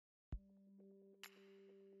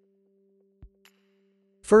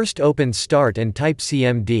First open Start and type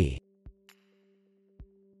cmd.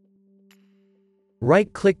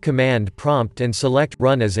 Right-click Command Prompt and select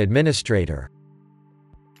Run as Administrator.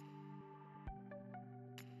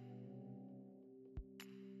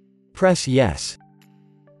 Press Yes.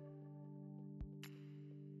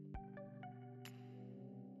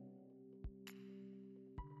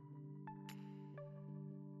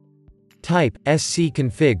 Type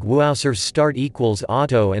scconfig wowser start equals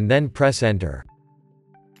auto and then press Enter.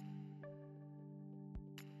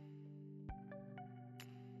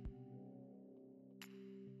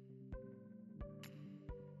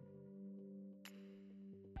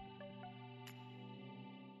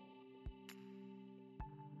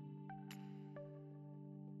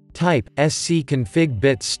 Type scconfig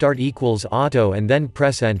bits start equals auto and then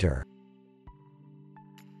press Enter.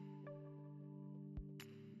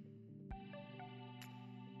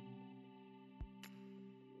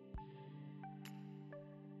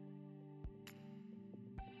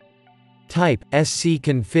 Type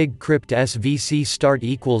scconfig crypt svc start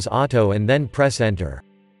equals auto and then press Enter.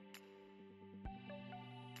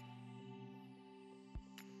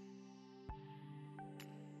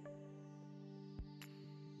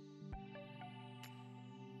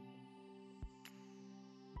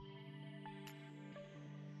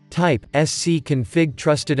 Type scconfig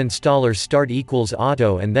trusted installer start equals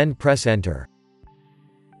auto and then press Enter.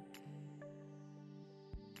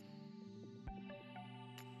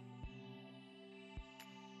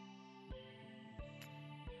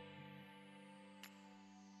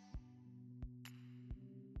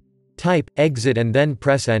 Type exit and then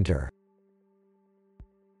press Enter.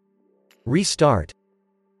 Restart.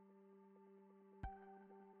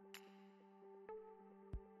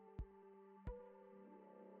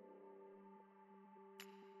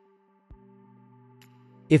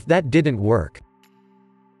 If that didn't work,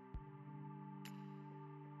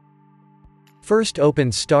 first open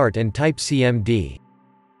Start and type cmd.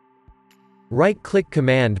 Right-click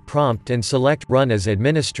Command Prompt and select Run as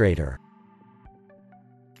Administrator.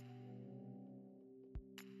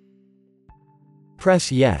 Press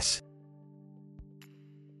Yes.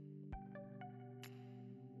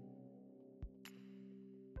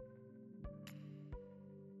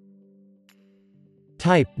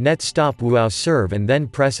 Type netstop wowserve and then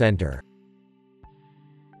press Enter.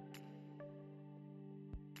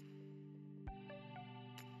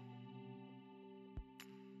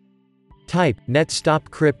 Type netstop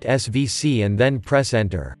crypt svc and then press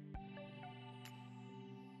Enter.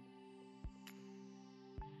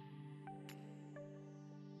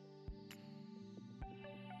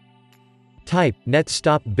 Type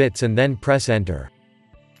netstop bits and then press Enter.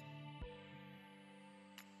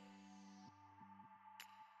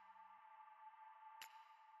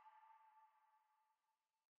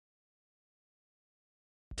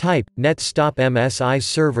 Type netstop msi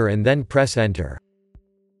server and then press Enter.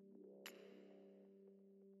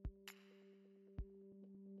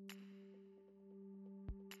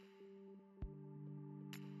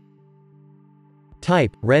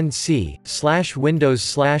 Type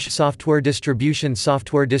renc/windows/software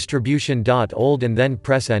distribution.old and then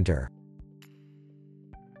press Enter.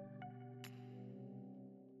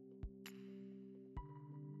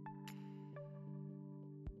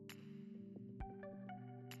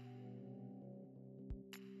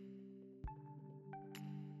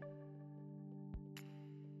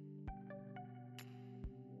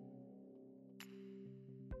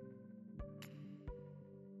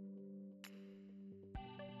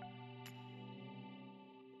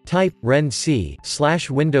 Type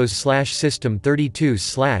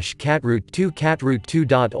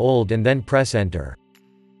renc/windows/system32/catroot2catroot2.old and then press Enter.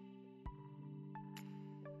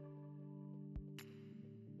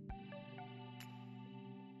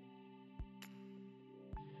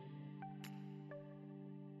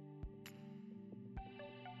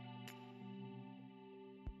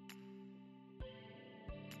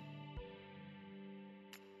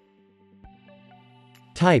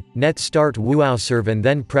 Type netstart wowserve and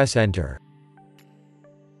then press Enter.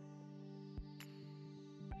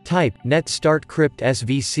 Type netstart crypt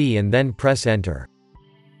svc and then press Enter.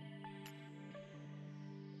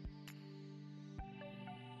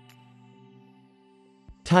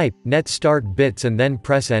 Type netstart bits and then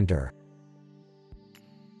press Enter.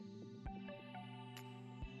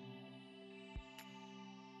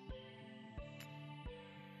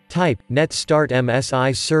 Type netstart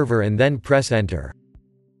msi server and then press Enter.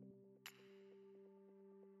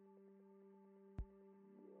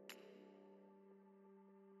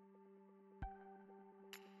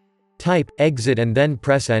 Type exit and then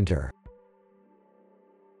press Enter.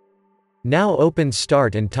 Now open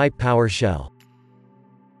Start and type PowerShell.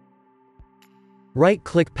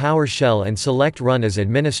 Right-click PowerShell and select Run as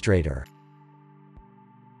administrator.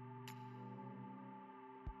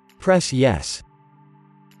 Press Yes.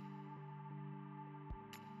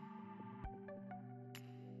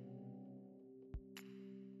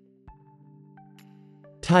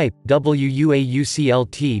 Type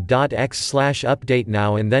wuauclt.x/update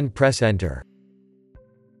now and then press Enter.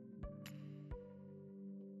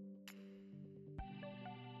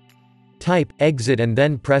 Type exit and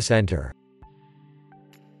then press Enter.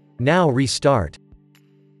 Now restart.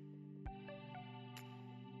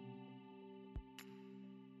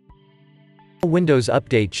 Windows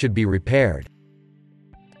Update should be repaired.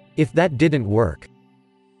 If that didn't work,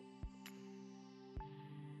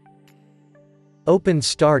 open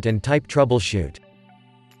Start and type Troubleshoot.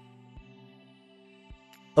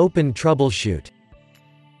 Open Troubleshoot.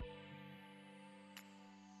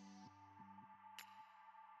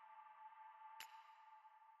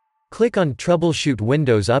 Click on Troubleshoot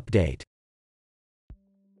Windows Update.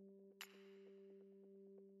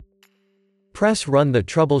 Press Run the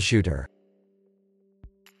troubleshooter.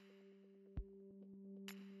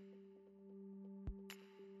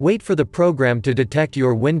 Wait for the program to detect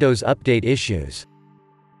your Windows Update issues.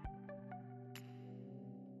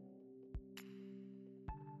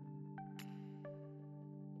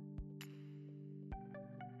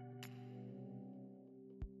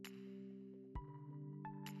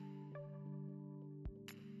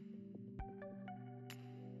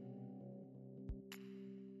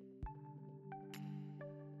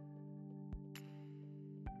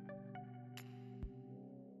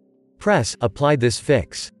 Press Apply this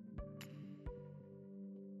fix.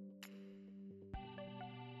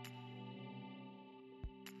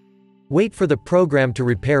 Wait for the program to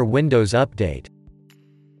repair Windows Update.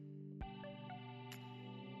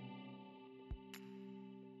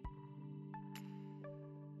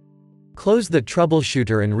 Close the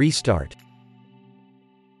troubleshooter and restart.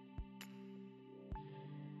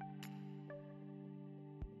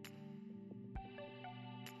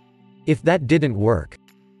 If that didn't work,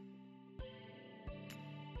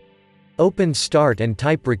 open Start and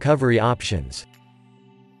type Recovery Options.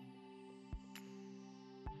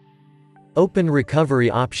 Open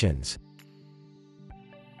Recovery Options.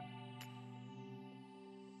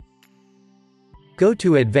 Go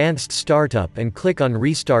to Advanced Startup and click on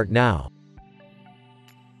Restart Now.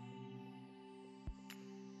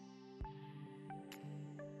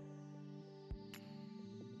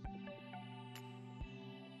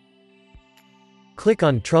 Click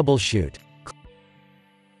on Troubleshoot.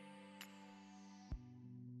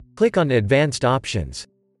 Click on Advanced Options.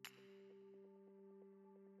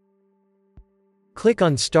 Click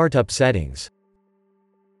on Startup Settings.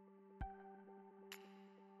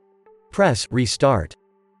 Press Restart.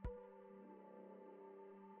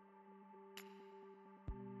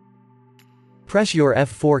 Press your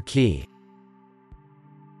F4 key.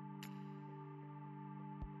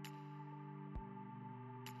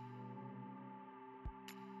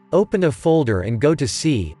 Open a folder and go to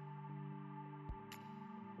C.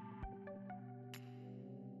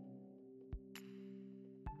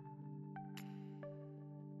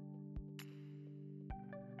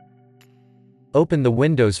 Open the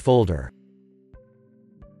Windows folder.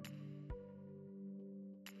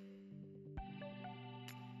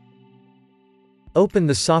 Open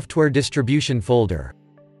the Software Distribution folder.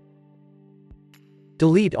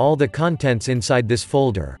 Delete all the contents inside this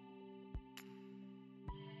folder.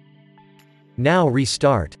 Now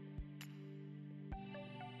restart.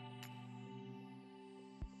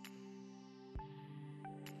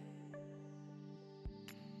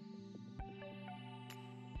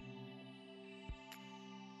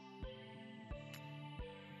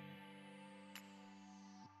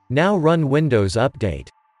 Now run Windows Update.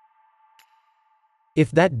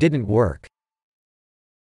 If that didn't work,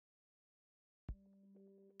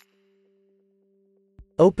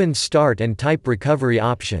 open Start and type Recovery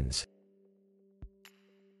Options.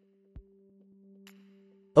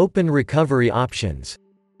 Open Recovery Options.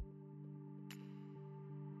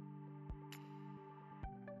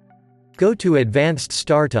 Go to Advanced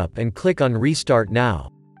Startup and click on Restart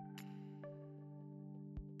Now.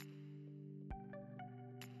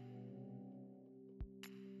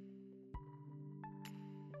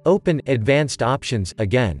 Open Advanced Options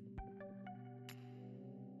again.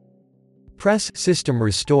 Press System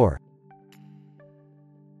Restore.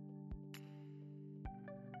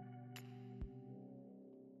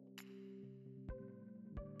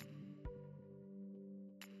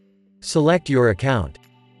 Select your account.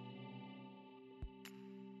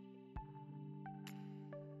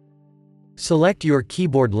 Select your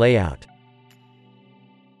keyboard layout.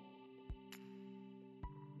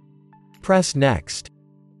 Press Next.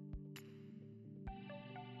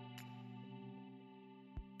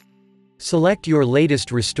 Select your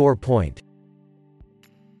latest restore point.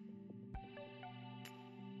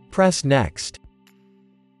 Press Next.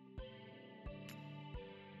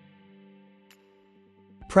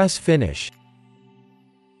 Press Finish.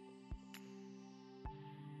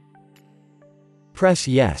 Press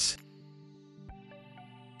Yes.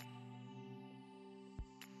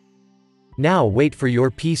 Now wait for your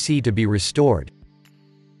PC to be restored.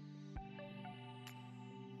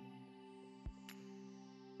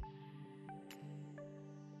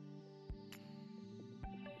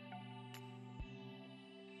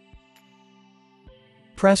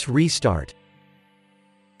 Press Restart.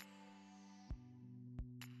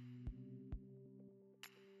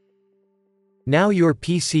 Now your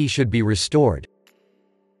PC should be restored.